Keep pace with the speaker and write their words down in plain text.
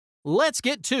Let's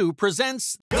Get To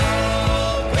presents Go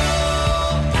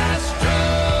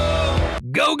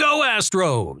Go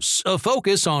Astros, a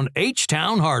focus on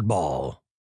H-Town hardball.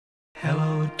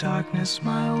 Hello, darkness,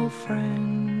 my old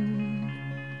friend.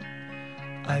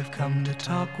 I've come to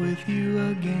talk with you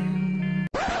again.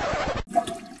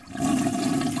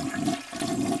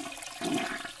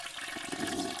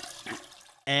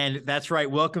 And that's right.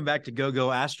 Welcome back to Go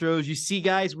Astros. You see,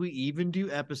 guys, we even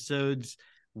do episodes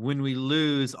when we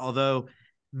lose, although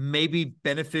maybe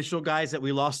beneficial, guys, that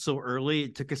we lost so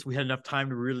early. We had enough time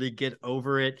to really get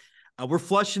over it. We're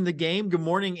flushing the game. Good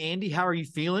morning, Andy. How are you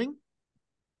feeling?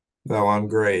 No, I'm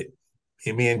great.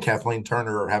 Me and Kathleen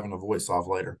Turner are having a voice off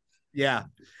later. Yeah.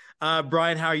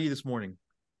 Brian, how are you this morning?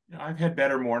 I've had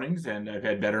better mornings and I've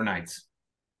had better nights.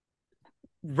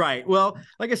 Right. Well,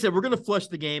 like I said, we're going to flush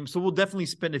the game. So we'll definitely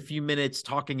spend a few minutes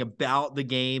talking about the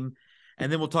game, and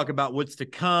then we'll talk about what's to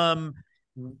come.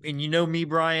 And you know me,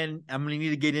 Brian, I'm going to need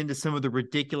to get into some of the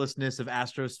ridiculousness of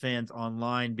Astros fans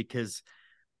online because,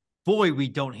 boy, we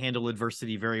don't handle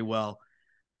adversity very well.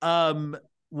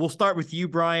 We'll start with you,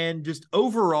 Brian. Just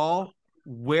overall,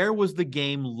 where was the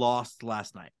game lost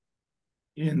last night?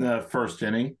 In the first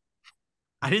inning.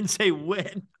 I didn't say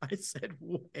when. I said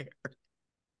where.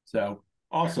 So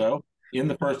also in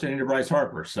the first inning to Bryce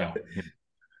Harper. So,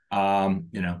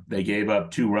 they gave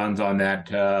up 2 runs on that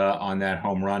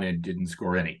home run and didn't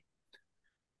score any.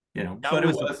 But it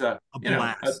was a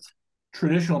blast. A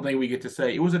traditional thing we get to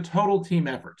say. It was a total team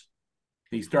effort.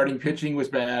 The starting pitching was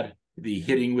bad. The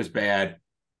hitting was bad.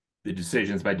 The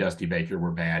decisions by Dusty Baker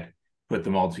were bad. Put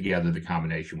them all together, the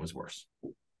combination was worse.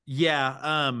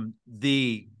 Yeah,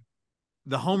 the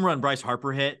home run Bryce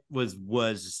Harper hit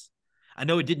was I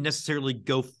know it didn't necessarily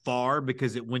go far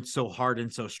because it went so hard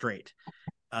and so straight.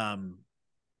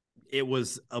 It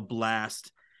was a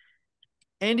blast.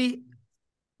 Andy,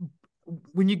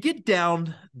 when you get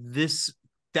down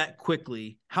that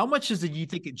quickly, how much do you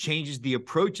think it changes the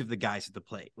approach of the guys at the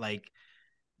plate? Like,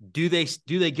 do they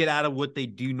get out of what they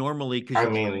do normally because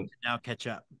you're trying to now catch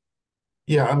up?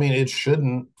 Yeah, it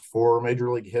shouldn't for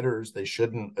major league hitters. They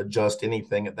shouldn't adjust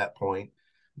anything at that point.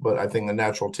 But I think the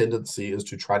natural tendency is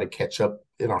to try to catch up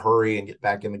in a hurry and get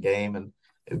back in the game and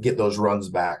get those runs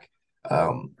back.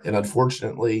 And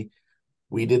unfortunately,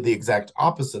 we did the exact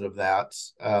opposite of that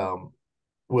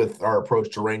with our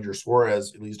approach to Ranger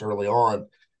Suarez, at least early on,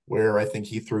 where I think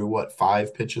he threw,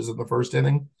 5 pitches in the first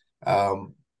inning.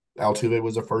 Altuve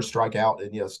was the first strikeout,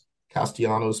 and yes,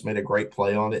 Castellanos made a great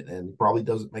play on it, and probably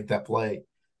doesn't make that play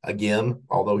again,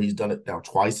 although he's done it now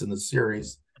twice in the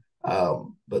series.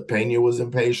 But Pena was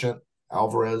impatient.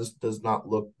 Alvarez does not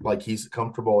look like he's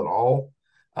comfortable at all.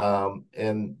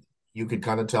 And you could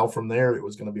kind of tell from there it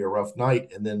was going to be a rough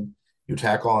night. And then you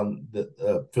tack on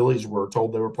the Phillies were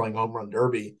told they were playing home run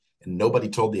derby, and nobody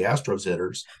told the Astros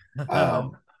hitters. If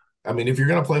you're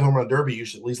going to play home run derby, you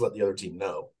should at least let the other team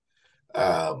know.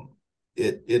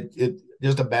 It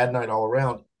just a bad night all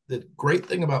around. The great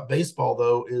thing about baseball,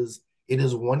 though, is it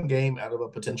is one game out of a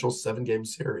potential 7-game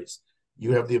series.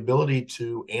 You have the ability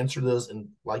to answer this and,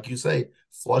 like you say,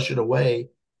 flush it away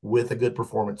with a good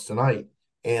performance tonight.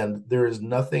 And there is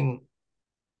nothing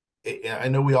 – I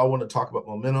know we all want to talk about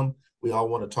momentum. We all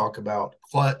want to talk about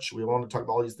clutch. We want to talk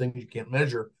about all these things you can't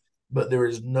measure. But there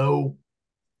is no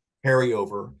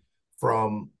carryover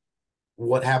from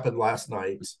what happened last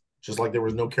night, just like there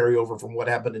was no carryover from what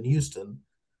happened in Houston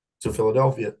to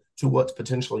Philadelphia to what's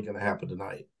potentially going to happen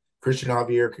tonight. Christian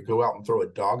Javier could go out and throw a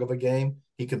dog of a game.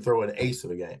 He can throw an ace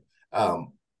of a game.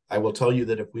 I will tell you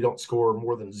that if we don't score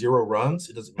more than 0 runs,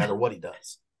 it doesn't matter what he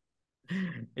does.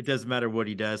 It doesn't matter what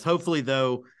he does. Hopefully,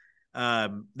 though,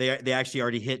 they actually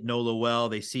already hit Nola well.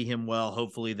 They see him well.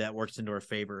 Hopefully that works into our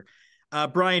favor.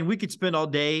 Brian, we could spend all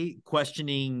day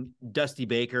questioning Dusty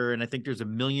Baker, and I think there's a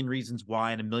million reasons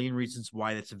why and a million reasons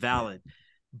why that's valid.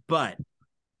 But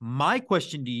my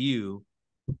question to you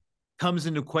comes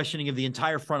into questioning of the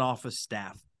entire front office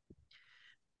staff.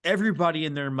 Everybody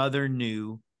and their mother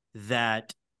knew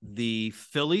that the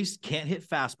Phillies can't hit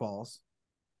fastballs,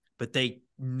 but they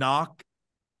knock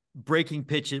breaking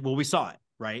pitches. Well, we saw it,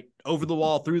 right? Over the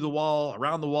wall, through the wall,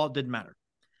 around the wall, it didn't matter.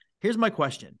 Here's my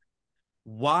question.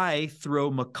 Why throw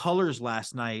McCullers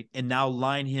last night and now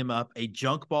line him up a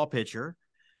junk ball pitcher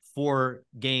for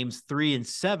games 3 and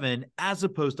 7, as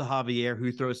opposed to Javier,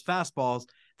 who throws fastballs,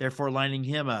 therefore lining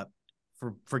him up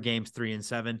for games 3 and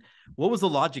 7? What was the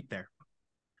logic there?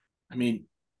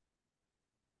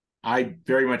 I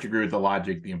very much agree with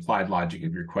the implied logic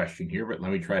of your question here, but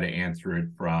let me try to answer it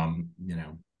from,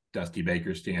 Dusty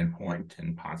Baker's standpoint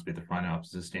and possibly the front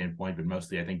office's standpoint, but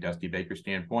mostly I think Dusty Baker's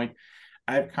standpoint.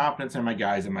 I have confidence in my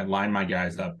guys, and I line my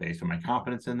guys up based on my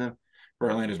confidence in them.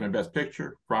 Verlander's my best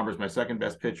pitcher. Fromber's my second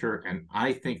best pitcher. And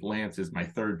I think Lance is my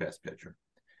third best pitcher.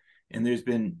 And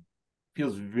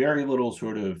feels very little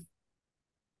sort of,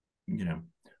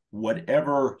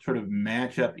 whatever sort of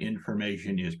matchup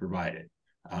information is provided.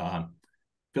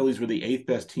 Phillies were the 8th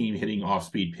best team hitting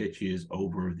off-speed pitches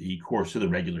over the course of the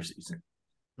regular season.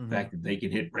 The fact that they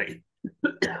can hit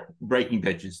breaking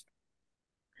pitches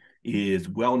is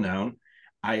well known.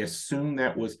 I assume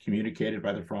that was communicated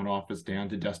by the front office down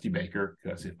to Dusty Baker,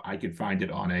 because if I could find it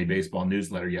on a baseball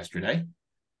newsletter yesterday,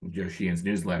 Joe Sheehan's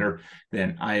newsletter,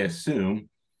 then I assume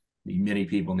the many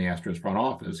people in the Astros front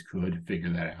office could figure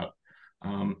that out.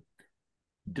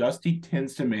 Dusty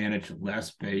tends to manage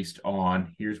less based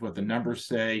on here's what the numbers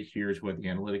say, here's what the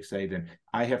analytics say. Then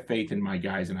I have faith in my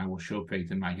guys, and I will show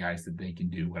faith in my guys that they can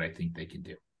do what I think they can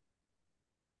do.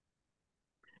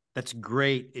 That's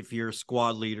great if you're a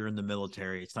squad leader in the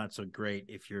military. It's not so great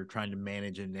if you're trying to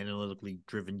manage an analytically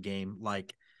driven game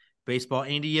like baseball.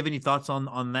 Andy, you have any thoughts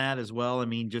on that as well? I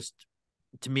mean, just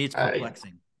to me, it's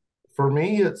perplexing. For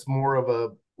me, it's more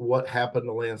of what happened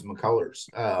to Lance McCullers.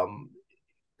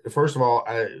 First of all,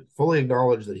 I fully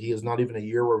acknowledge that he is not even a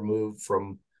year removed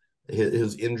from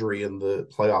his injury in the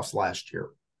playoffs last year.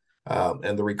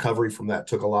 And the recovery from that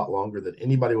took a lot longer than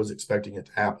anybody was expecting it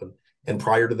to happen. And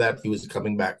prior to that, he was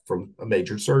coming back from a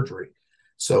major surgery.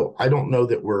 So I don't know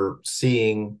that we're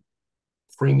seeing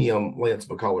premium Lance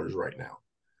McCullers right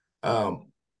now.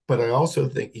 But I also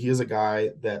think he is a guy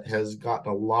that has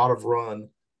gotten a lot of run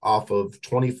off of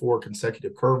 24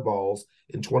 consecutive curveballs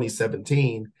in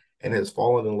 2017 and has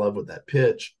fallen in love with that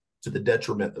pitch to the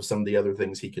detriment of some of the other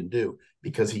things he can do,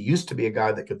 because he used to be a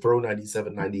guy that could throw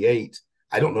 97, 98.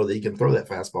 I don't know that he can throw that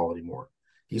fastball anymore.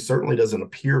 He certainly doesn't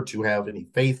appear to have any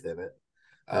faith in it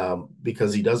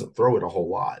because he doesn't throw it a whole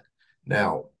lot.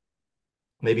 Now,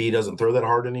 maybe he doesn't throw that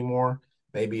hard anymore.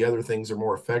 Maybe other things are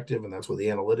more effective, and that's what the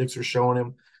analytics are showing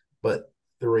him. But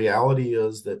the reality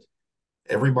is that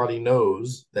everybody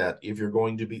knows that if you're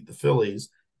going to beat the Phillies,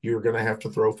 you're going to have to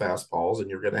throw fastballs and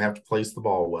you're going to have to place the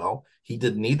ball well. He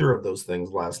did neither of those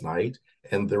things last night,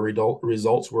 and the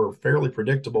results were fairly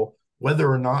predictable,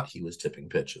 whether or not he was tipping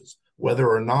pitches, whether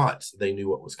or not they knew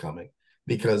what was coming.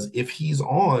 Because if he's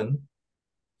on,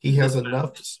 he has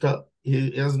enough stuff.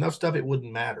 He has enough stuff it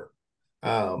wouldn't matter.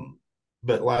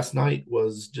 But last night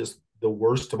was just the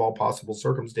worst of all possible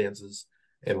circumstances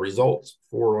and results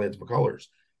for Lance McCullers.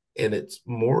 And it's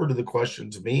more to the question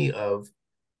to me of,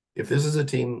 if this is a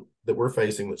team that we're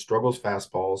facing that struggles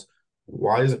fastballs,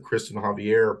 why isn't Kristen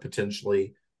Javier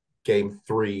potentially game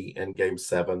 3 and game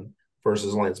 7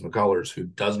 versus Lance McCullers, who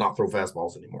does not throw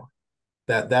fastballs anymore?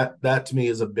 That to me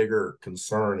is a bigger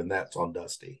concern, and that's on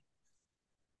Dusty.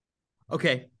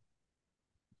 Okay.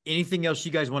 Anything else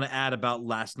you guys want to add about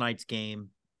last night's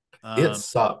game? It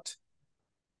sucked.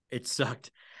 It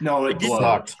sucked. No, it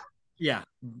sucked. Yeah.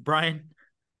 Brian?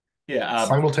 Yeah.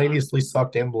 Simultaneously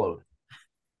sucked and blowed.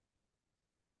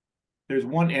 There's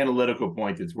one analytical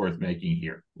point that's worth making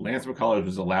here. Lance McCullers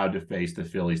was allowed to face the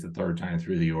Phillies the third time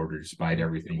through the order, despite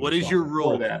everything. What is your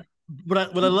rule? What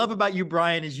I love about you,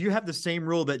 Brian, is you have the same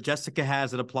rule that Jessica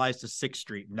has that applies to 6th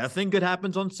Street. Nothing good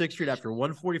happens on 6th Street after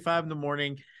 1:45 in the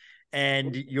morning.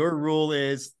 And your rule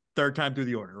is third time through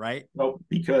the order, right? Well,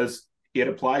 because it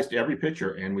applies to every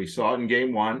pitcher. And we saw it in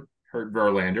game 1, hurt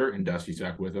Verlander, and Dusty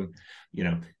stuck with him.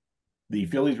 The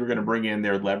Phillies were going to bring in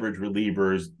their leverage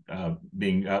relievers,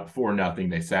 being up 4-0.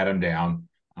 They sat them down.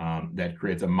 That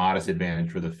creates a modest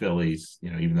advantage for the Phillies.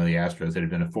 Even though the Astros had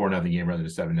been a 4-0 game rather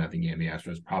than a 7-0 game, the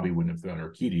Astros probably wouldn't have thrown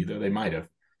Urquidy, though they might have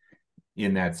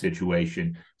in that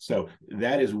situation. So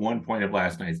that is one point of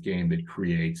last night's game that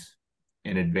creates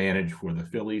an advantage for the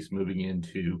Phillies moving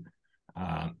into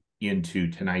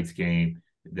tonight's game,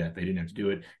 that they didn't have to do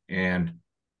it. And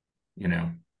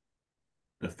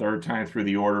the third time through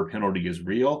the order penalty is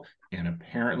real, and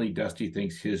apparently Dusty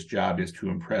thinks his job is to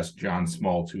impress John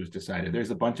Smoltz, who has decided there's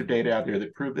a bunch of data out there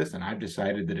that prove this, and I've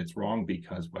decided that it's wrong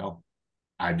because, well,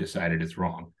 I've decided it's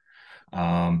wrong.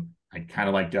 I'd kind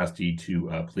of like Dusty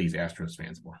to please Astros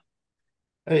fans more.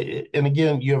 And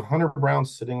again, you have Hunter Brown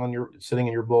sitting in your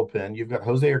bullpen. You've got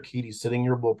Jose Urquidy sitting in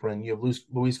your bullpen. You have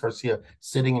Luis Garcia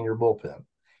sitting in your bullpen.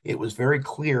 It was very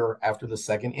clear after the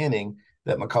second inning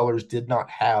that McCullers did not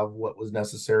have what was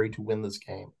necessary to win this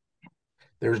game.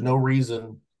 There's no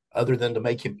reason other than to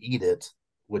make him eat it,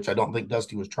 which I don't think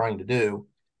Dusty was trying to do,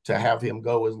 to have him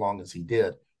go as long as he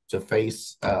did to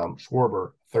face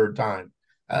Schwarber third time,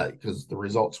 because the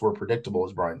results were predictable,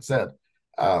 as Brian said.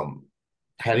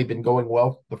 Had he been going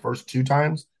well the first 2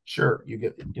 times, sure, you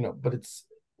get, but it's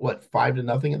what,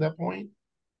 5-0 at that point?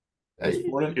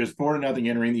 It was 4-0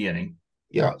 entering the inning.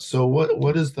 Yeah. So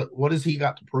what has he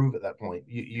got to prove at that point?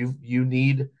 You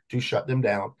need to shut them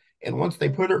down. And once they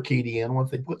put Urquidy in,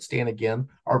 once they put Stanek in,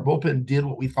 our bullpen did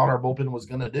what we thought our bullpen was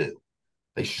going to do.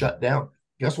 They shut down.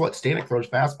 Guess what? Stanek throws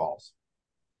fastballs.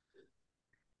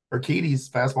 Urquidy's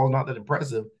fastball is not that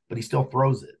impressive, but he still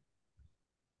throws it.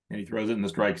 And he throws it in the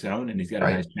strike zone, and he's got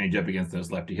a nice changeup against those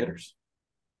lefty hitters.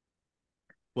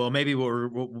 Well, maybe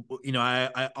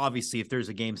I obviously, if there's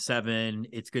a game 7,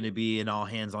 it's going to be an all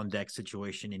hands on deck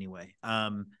situation anyway.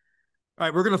 All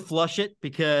right, we're going to flush it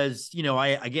because,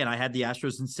 I had the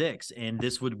Astros in 6, and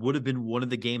this would have been one of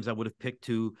the games I would have picked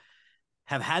to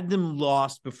have had them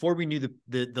lost before we knew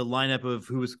the lineup of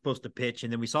who was supposed to pitch.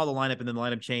 And then we saw the lineup, and then the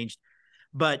lineup changed.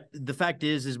 But the fact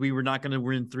is we were not going to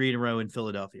win 3 in a row in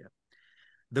Philadelphia.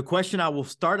 The question I will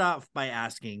start off by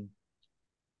asking,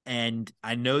 and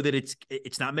I know that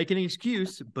it's not making an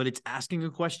excuse, but it's asking a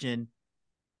question.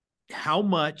 How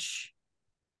much,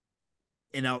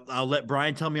 and I'll let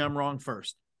Brian tell me I'm wrong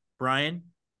first. Brian,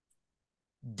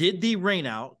 did the rain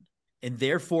out and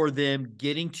therefore them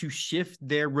getting to shift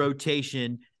their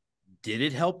rotation, did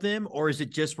it help them, or is it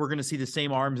just we're going to see the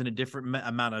same arms in a different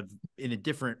in a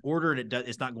different order, and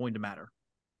it's not going to matter?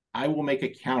 I will make a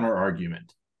counter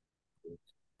argument.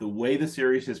 The way the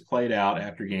series has played out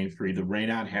after game 3, the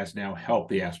rainout has now helped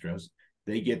the Astros.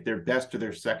 They get their best to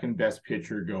their second best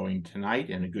pitcher going tonight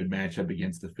in a good matchup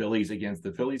against the Phillies'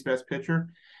 best pitcher.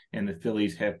 And the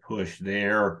Phillies have pushed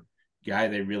their guy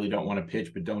they really don't want to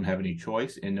pitch but don't have any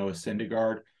choice in Noah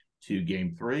Syndergaard to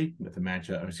game 3 with a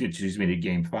matchup, to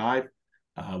game 5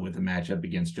 with a matchup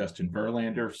against Justin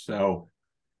Verlander. So,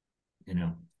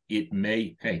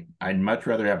 I'd much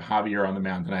rather have Javier on the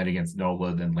mound tonight against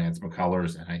Nola than Lance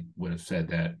McCullers, and I would have said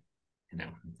that,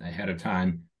 ahead of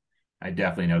time. I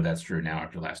definitely know that's true now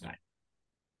after last night.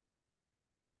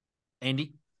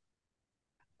 Andy?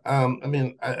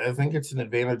 I think it's an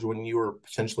advantage when you are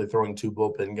potentially throwing 2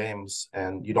 bullpen games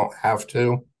and you don't have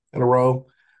to in a row,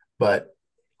 but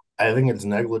I think it's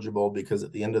negligible because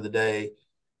at the end of the day,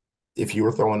 if you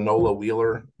were throwing Nola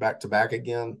Wheeler back to back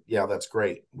again, yeah, that's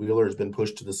great. Wheeler has been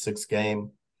pushed to the 6th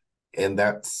game, and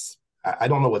I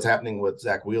don't know what's happening with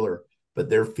Zach Wheeler, but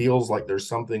there feels like there's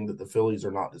something that the Phillies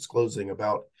are not disclosing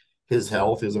about his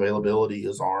health, his availability,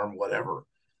 his arm, whatever,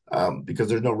 because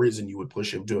there's no reason you would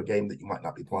push him to a game that you might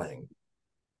not be playing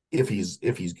if he's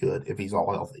good, if he's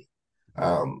all healthy.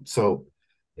 So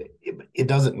it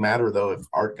doesn't matter though if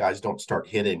our guys don't start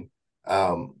hitting.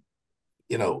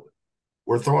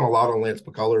 We're throwing a lot on Lance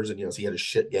McCullers, and he had a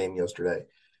shit game yesterday.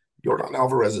 Yordan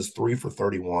Alvarez is 3 for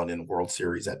 31 in World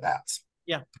Series at bats.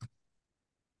 Yeah.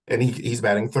 And he's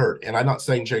batting 3rd. And I'm not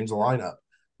saying change the lineup,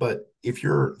 but if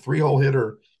your 3-hole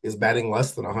hitter is batting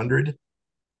less than 100,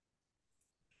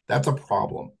 that's a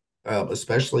problem,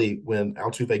 especially when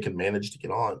Altuve can manage to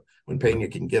get on, when Pena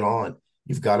can get on.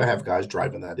 You've got to have guys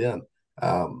driving that in.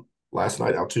 Last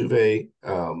night, Altuve,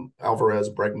 Alvarez,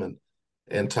 Bregman,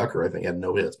 and Tucker, I think, had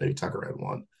no hits. Maybe Tucker had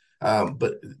one.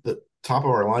 But the top of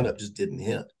our lineup just didn't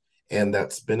hit. And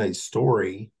that's been a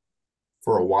story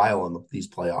for a while in these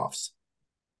playoffs.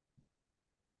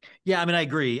 Yeah, I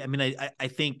agree. I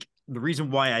think the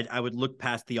reason why I would look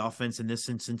past the offense in this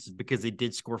instance is because they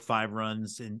did score 5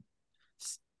 runs in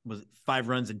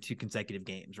 2 consecutive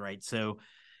games, right? So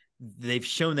they've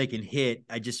shown they can hit.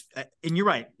 And you're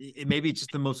right. Maybe it's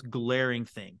just the most glaring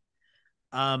thing.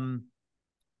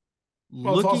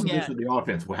 Looking at the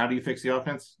offense. Well, how do you fix the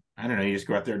offense? I don't know. You just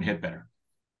go out there and hit better.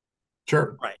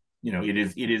 Sure. Right. It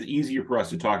is easier for us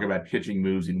to talk about pitching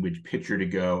moves and which pitcher to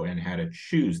go and how to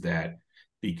choose that,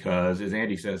 because as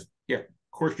Andy says, yeah, of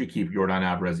course you keep Yordan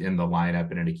Alvarez in the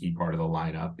lineup and in a key part of the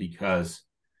lineup because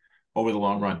over the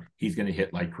long run, he's going to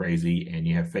hit like crazy and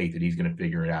you have faith that he's going to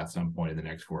figure it out at some point in the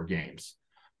next 4 games.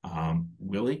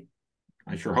 Will he?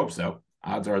 I sure hope so.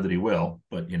 Odds are that he will,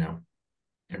 but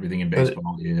everything in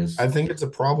baseball is. I think it's a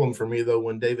problem for me, though,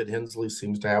 when David Hensley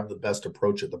seems to have the best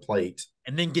approach at the plate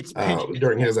and then gets pinched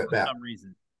during his at bat. For some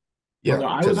reason. Yeah,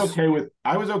 I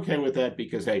was okay with that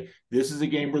because, hey, this is a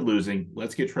game we're losing.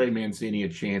 Let's get Trey Mancini a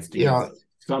chance to get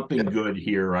something good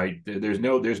here, right? There's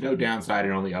no downside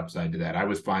and only upside to that. I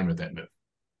was fine with that move.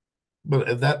 But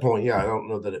at that point, I don't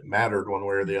know that it mattered one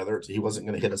way or the other. He wasn't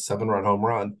going to hit a 7-run home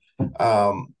run.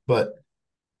 But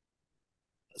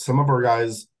some of our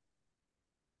guys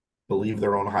believe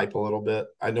their own hype a little bit.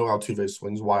 I know Altuve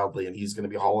swings wildly, and he's going to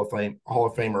be a Hall of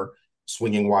Famer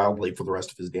swinging wildly for the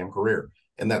rest of his damn career,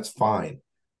 and that's fine.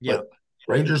 Yeah. But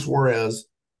Ranger Suarez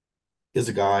is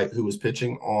a guy who was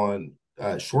pitching on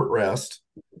short rest,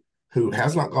 who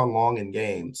has not gone long in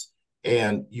games,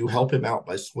 and you help him out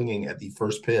by swinging at the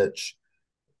first pitch.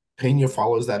 Pena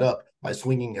follows that up. by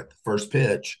swinging at the first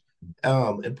pitch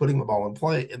and putting the ball in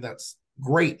play. And that's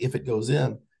great if it goes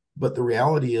in. But the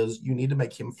reality is you need to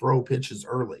make him throw pitches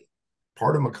early.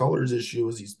 Part of McCullers' issue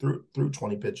is he's threw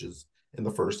 20 pitches in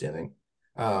the first inning.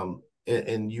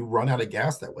 And you run out of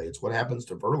gas that way. It's what happens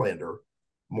to Verlander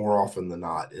more often than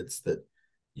not. It's that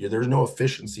there's no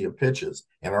efficiency of pitches,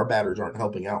 and our batters aren't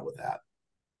helping out with that.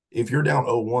 If you're down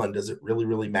 0-1, does it really,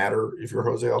 really matter if you're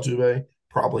Jose Altuve?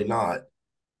 Probably not.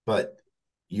 But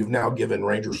you've now given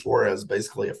Ranger Suarez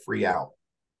basically a free out.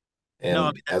 And no,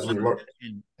 I mean,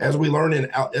 as we learn in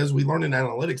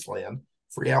analytics land,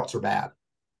 free outs are bad.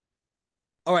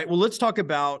 All right, well, let's talk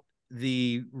about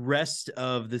the rest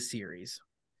of the series.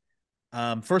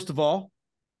 First of all,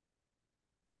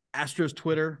 Astros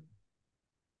Twitter,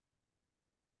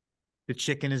 the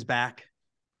chicken is back.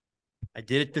 I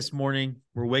did it this morning.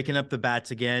 We're waking up the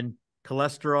bats again.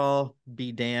 Cholesterol,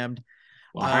 be damned.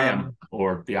 Well, I am,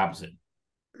 or the opposite.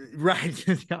 Right,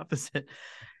 the opposite.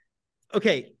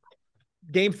 Okay,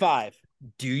 Game 5.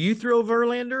 Do you throw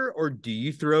Verlander or do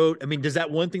you throw? I mean, does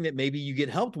that one thing that maybe you get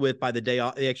helped with by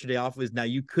the extra day off is now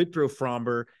you could throw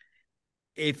Fromber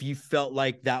if you felt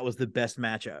like that was the best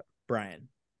matchup, Brian?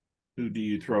 Who do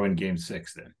you throw in Game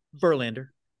 6 then? Verlander.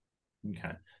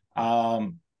 Okay.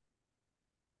 Or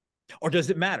does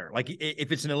it matter? Like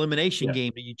if it's an elimination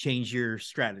game, do you change your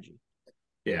strategy?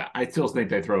 Yeah, I still think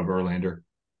they throw Verlander.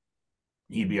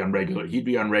 He'd be on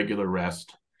regular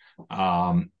rest.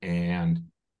 And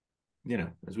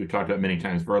as we've talked about many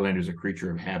times, Verlander's a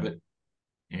creature of habit.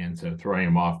 And so throwing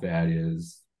him off there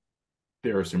is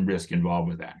some risk involved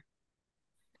with that.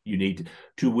 You need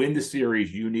to win the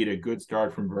series, you need a good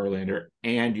start from Verlander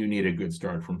and you need a good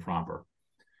start from Fromber.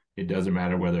 It doesn't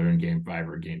matter whether in Game 5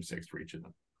 or Game 6 for each of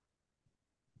them.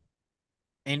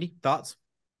 Andy, thoughts?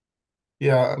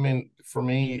 Yeah, I mean, for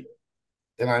me,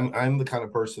 and I'm the kind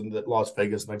of person that Las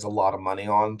Vegas makes a lot of money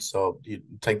on. So you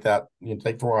take what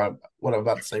I'm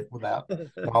about to say with that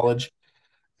knowledge.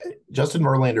 Justin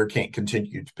Verlander can't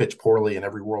continue to pitch poorly in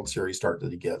every World Series start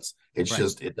that he gets. It's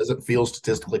just, it doesn't feel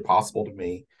statistically possible to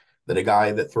me that a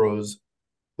guy that throws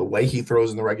the way he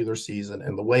throws in the regular season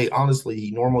and the way, honestly,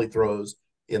 he normally throws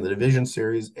in the division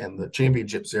series and the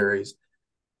championship series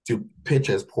to pitch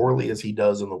as poorly as he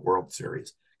does in the World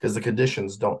Series, because the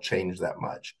conditions don't change that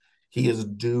much. He is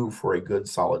due for a good,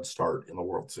 solid start in the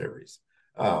World Series.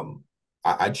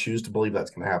 I choose to believe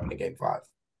that's going to happen in Game 5.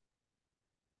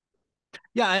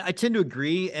 Yeah, I tend to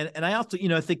agree. And I also,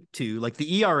 I think too, like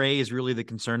the ERA is really the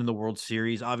concern in the World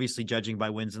Series, obviously judging by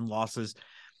wins and losses.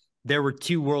 There were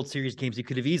 2 World Series games he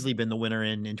could have easily been the winner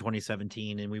in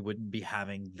 2017, and we wouldn't be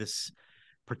having this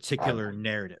particular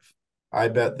narrative. I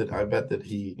bet that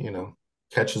he,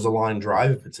 catches a line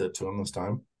drive if it's hit to him this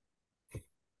time.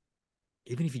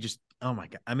 Even if you just, oh my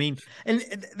God. I mean, and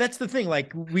that's the thing.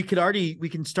 Like we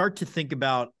can start to think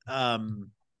about, I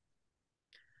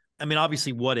mean,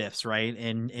 obviously what ifs, right?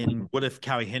 And what if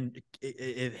Howie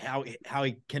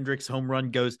Kendrick's home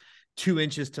run goes 2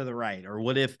 inches to the right? Or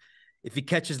what if he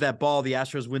catches that ball, the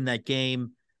Astros win that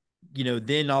game,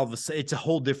 then all of a sudden it's a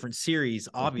whole different series,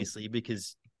 obviously,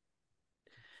 because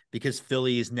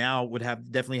Phillies now would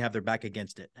definitely have their back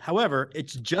against it. However,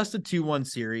 it's just a 2-1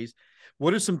 series.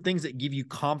 What are some things that give you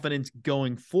confidence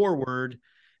going forward?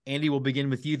 Andy, we'll begin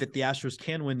with you that the Astros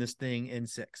can win this thing in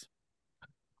 6.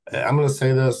 I'm going to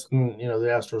say this, the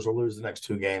Astros will lose the next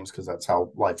 2 games because that's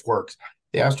how life works.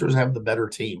 The Astros have the better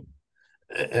team.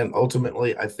 And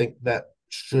ultimately, I think that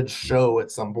should show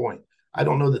at some point. I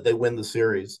don't know that they win the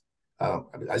series.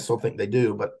 I still think they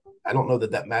do, but I don't know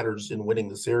that matters in winning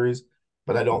the series.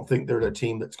 But I don't think they're a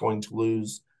team that's going to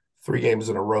lose 3 games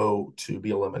in a row to be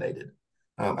eliminated.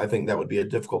 I think that would be a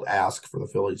difficult ask for the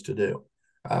Phillies to do.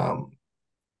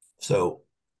 So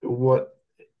what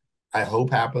I hope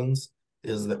happens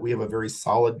is that we have a very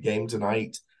solid game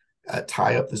tonight,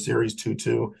 tie up the series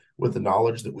 2-2 with the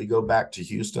knowledge that we go back to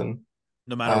Houston.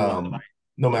 No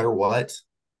matter what.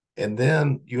 And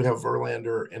then you have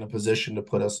Verlander in a position to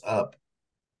put us up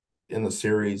in the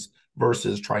series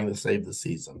versus trying to save the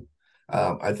season.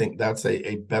 I think that's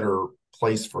a better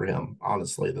place for him,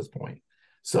 honestly, at this point.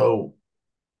 So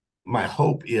my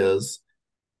hope is,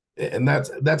 and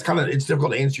that's kind of, it's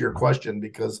difficult to answer your question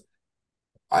because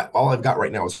all I've got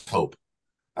right now is hope.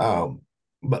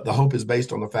 But the hope is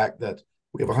based on the fact that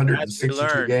we have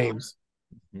 162 games.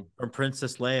 From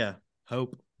Princess Leia,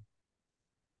 hope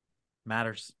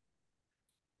matters.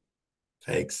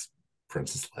 Thanks,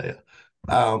 Princess Leia.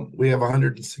 We have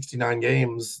 169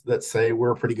 games that say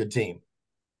we're a pretty good team.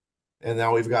 And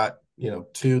now we've got,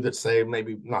 2 that say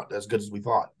maybe not as good as we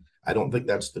thought. I don't think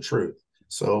that's the truth.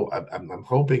 So I'm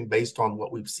hoping, based on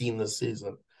what we've seen this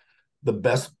season, the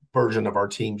best version of our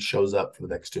team shows up for the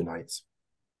next 2 nights.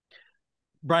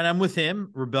 Brian, I'm with him.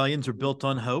 Rebellions are built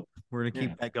on hope. We're going to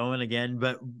keep that going again.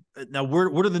 But now,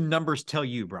 what do the numbers tell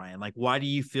you, Brian? Like, why do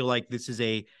you feel like this is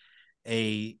a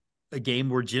game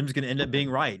where Jim's going to end up being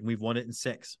right, and we've won it in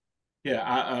 6?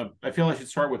 Yeah, I feel I should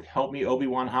start with "Help me,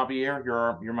 Obi-Wan Javier.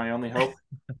 You're my only hope."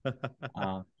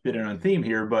 Bit on theme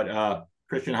here, but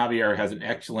Christian Javier has an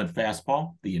excellent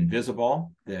fastball, the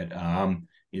Invisiball, that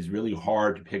is really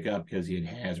hard to pick up because it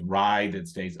has ride that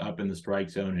stays up in the strike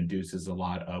zone, induces a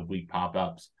lot of weak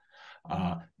pop-ups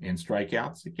and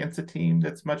strikeouts against a team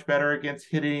that's much better against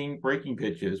hitting breaking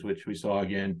pitches, which we saw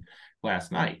again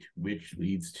last night, which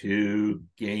leads to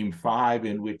Game 5,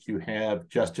 in which you have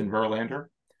Justin Verlander,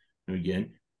 who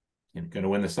again going to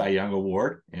win the Cy Young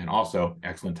Award, and also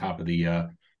excellent top of the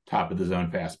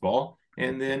zone fastball,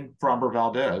 and then Framber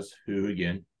Valdez, who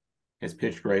again has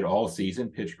pitched great all season,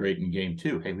 pitched great in Game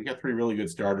 2. Hey, we got 3 really good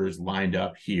starters lined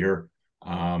up here,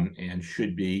 and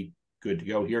should be good to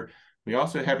go here. We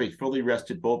also have a fully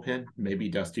rested bullpen. Maybe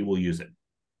Dusty will use it.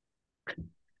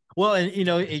 Well,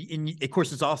 and of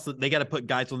course, it's also they got to put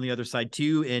guys on the other side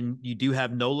too, and you do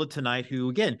have Nola tonight, who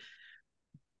again,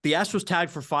 the Astros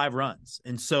tagged for 5 runs,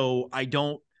 and so I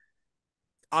don't.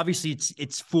 Obviously,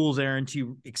 it's fool's errand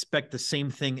to expect the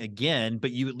same thing again,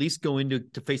 but you at least go into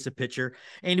to face a pitcher.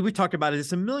 And we talked about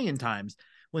this a million times.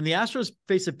 When the Astros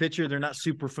face a pitcher they're not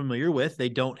super familiar with, they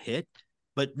don't hit.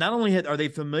 But not only are they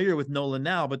familiar with Nolan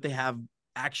now, but they have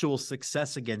actual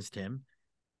success against him.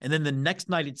 And then the next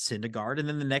night it's Syndergaard, and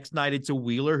then the next night it's a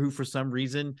Wheeler who, for some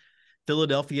reason,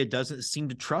 Philadelphia doesn't seem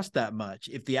to trust that much.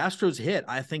 If the Astros hit,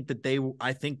 I think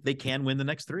they can win the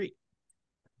next 3.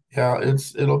 Yeah,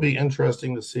 it'll be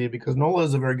interesting to see, because Nola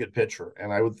is a very good pitcher,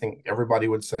 and I would think everybody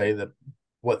would say that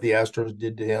what the Astros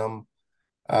did to him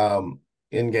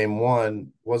in Game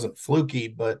 1 wasn't fluky,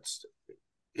 but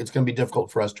it's going to be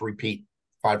difficult for us to repeat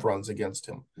 5 runs against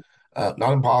him.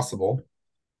 Not impossible,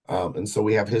 and so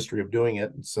we have history of doing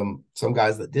it. And some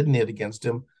guys that didn't hit against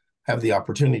him have the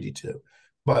opportunity to,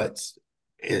 but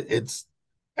it's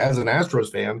as an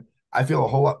Astros fan, I feel a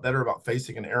whole lot better about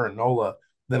facing an Aaron Nola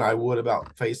than I would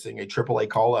about facing a AAA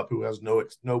call-up who has no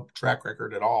track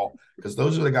record at all, because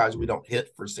those are the guys we don't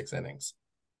hit for 6 innings.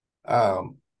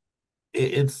 We've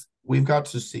got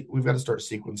to start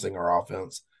sequencing our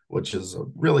offense, which is a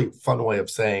really fun way of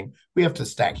saying we have to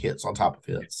stack hits on top of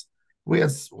hits. We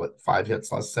had 7 hits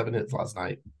last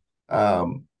night.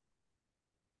 None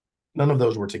of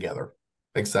those were together,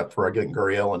 except for getting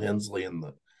Gurriel and Hensley in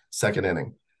the 2nd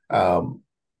inning.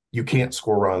 You can't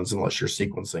score runs unless you're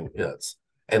sequencing hits,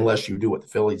 unless you do what the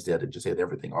Phillies did and just hit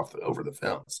everything over the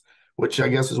fence, which I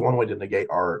guess is one way to negate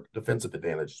our defensive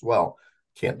advantage as well.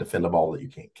 Can't defend a ball that you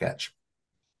can't catch.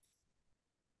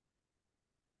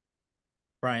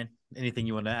 Brian, anything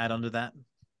you want to add onto that?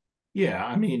 Yeah,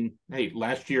 I mean, hey,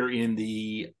 last year in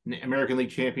the American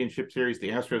League Championship Series, the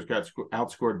Astros got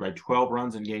outscored by 12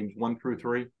 runs in games 1 through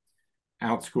 3.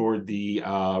 Outscored the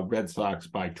Red Sox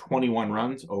by 21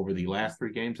 runs over the last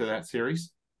 3 games of that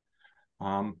series.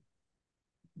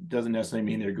 Doesn't necessarily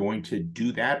mean they're going to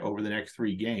do that over the next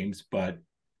 3 games, but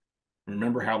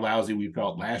remember how lousy we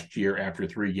felt last year after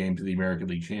 3 games of the American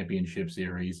League Championship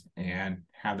Series, and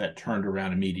how that turned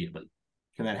around immediately.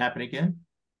 Can that happen again?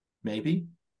 Maybe.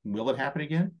 Will it happen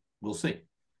again? We'll see.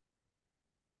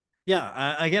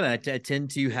 Yeah, again, I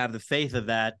tend to have the faith of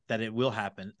that it will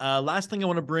happen. Last thing I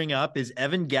want to bring up is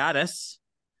Evan Gattis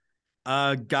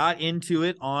got into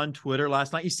it on Twitter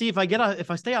last night. You see, if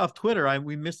I stay off Twitter,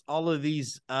 we miss all of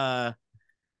these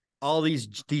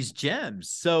gems.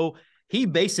 So he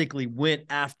basically went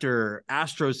after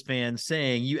Astros fans,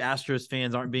 saying you Astros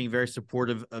fans aren't being very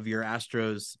supportive of your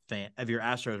Astros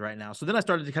right now. So then I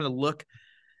started to kind of look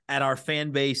at our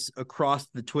fan base across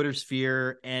the Twitter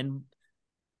sphere, and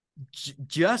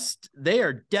they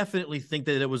are definitely think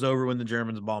that it was over when the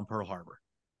Germans bombed Pearl Harbor.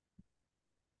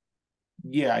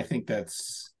 Yeah, I think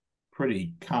that's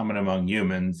pretty common among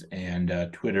humans, and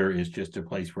Twitter is just a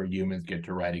place where humans get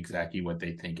to write exactly what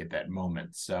they think at that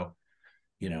moment. So,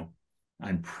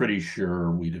 I'm pretty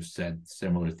sure we'd have said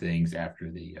similar things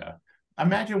after the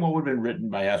imagine what would have been written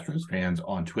by Astros fans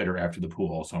on Twitter after the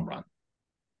Pujols home run.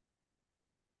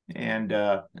 And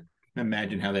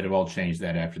imagine how they'd have all changed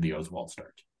that after the Oswalt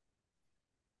start.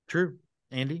 True.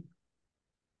 Andy?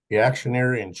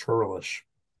 Reactionary and churlish.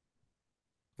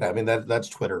 I mean, that's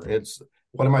Twitter. It's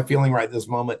what am I feeling right this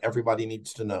moment? Everybody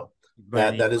needs to know.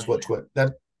 That is what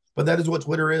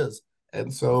Twitter is.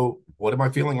 And so what am I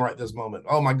feeling right this moment?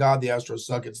 Oh my God, the Astros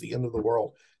suck. It's the end of the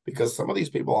world. Because some of these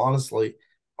people, honestly,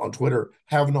 on Twitter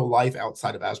have no life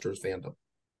outside of Astros fandom.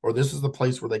 Or this is the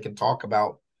place where they can talk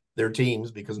about their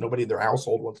teams because nobody in their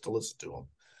household wants to listen to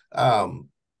them.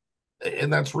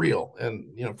 And that's real.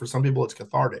 And, for some people, it's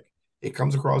cathartic. It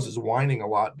comes across as whining a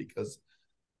lot because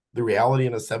the reality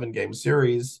in a 7-game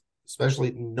series,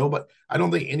 especially I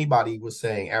don't think anybody was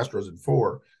saying Astros in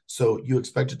 4. So you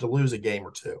expected to lose a game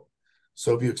or two.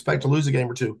 So if you expect to lose a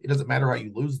game or two, it doesn't matter how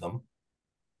you lose them.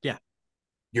 Yeah.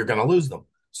 You're going to lose them.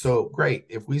 So great.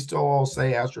 If we still all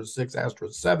say Astros 6,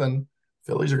 Astros 7,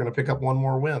 Phillies are going to pick up one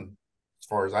more win, as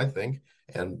far as I think.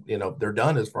 And, they're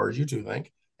done as far as you two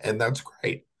think. And that's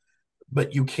great.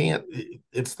 But you can't,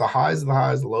 it's the highs of the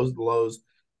highs, the lows of the lows.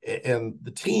 And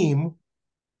the team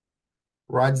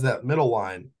rides that middle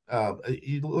line.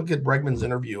 You look at Bregman's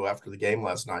interview after the game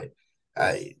last night.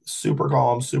 Super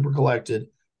calm, super collected,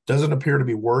 doesn't appear to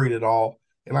be worried at all.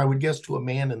 And I would guess to a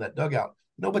man in that dugout,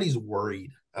 nobody's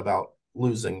worried about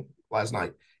losing last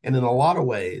night. And in a lot of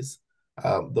ways,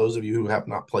 those of you who have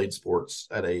not played sports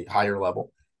at a higher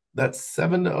level, that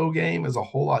 7-0 game is a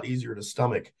whole lot easier to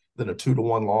stomach than a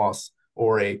 2-1 loss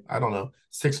or a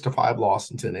 6-5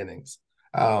 loss in 10 innings.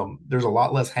 There's a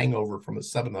lot less hangover from a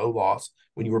 7-0 loss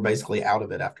when you were basically out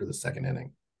of it after the second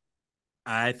inning.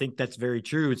 I think that's very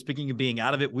true. And speaking of being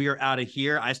out of it, we are out of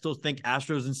here. I still think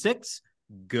Astros in 6.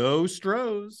 Go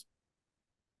Stros.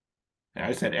 Yeah,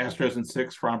 I said Astros in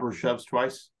 6. Fromber shoves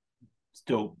twice.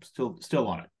 Still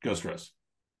on it. Go Stros.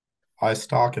 High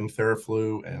stock and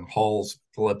Theraflu and Hall's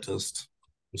Philiptist.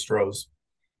 Stros.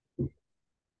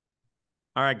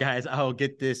 All right, guys, I'll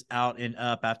get this out and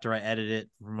up after I edit it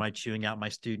for my chewing out my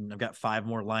student. I've got 5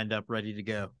 more lined up, ready to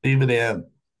go. Leave it in.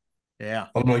 Yeah.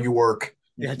 I know you work.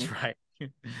 That's right.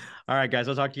 All right, guys,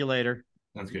 I'll talk to you later.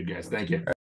 That's good, guys. Thank you.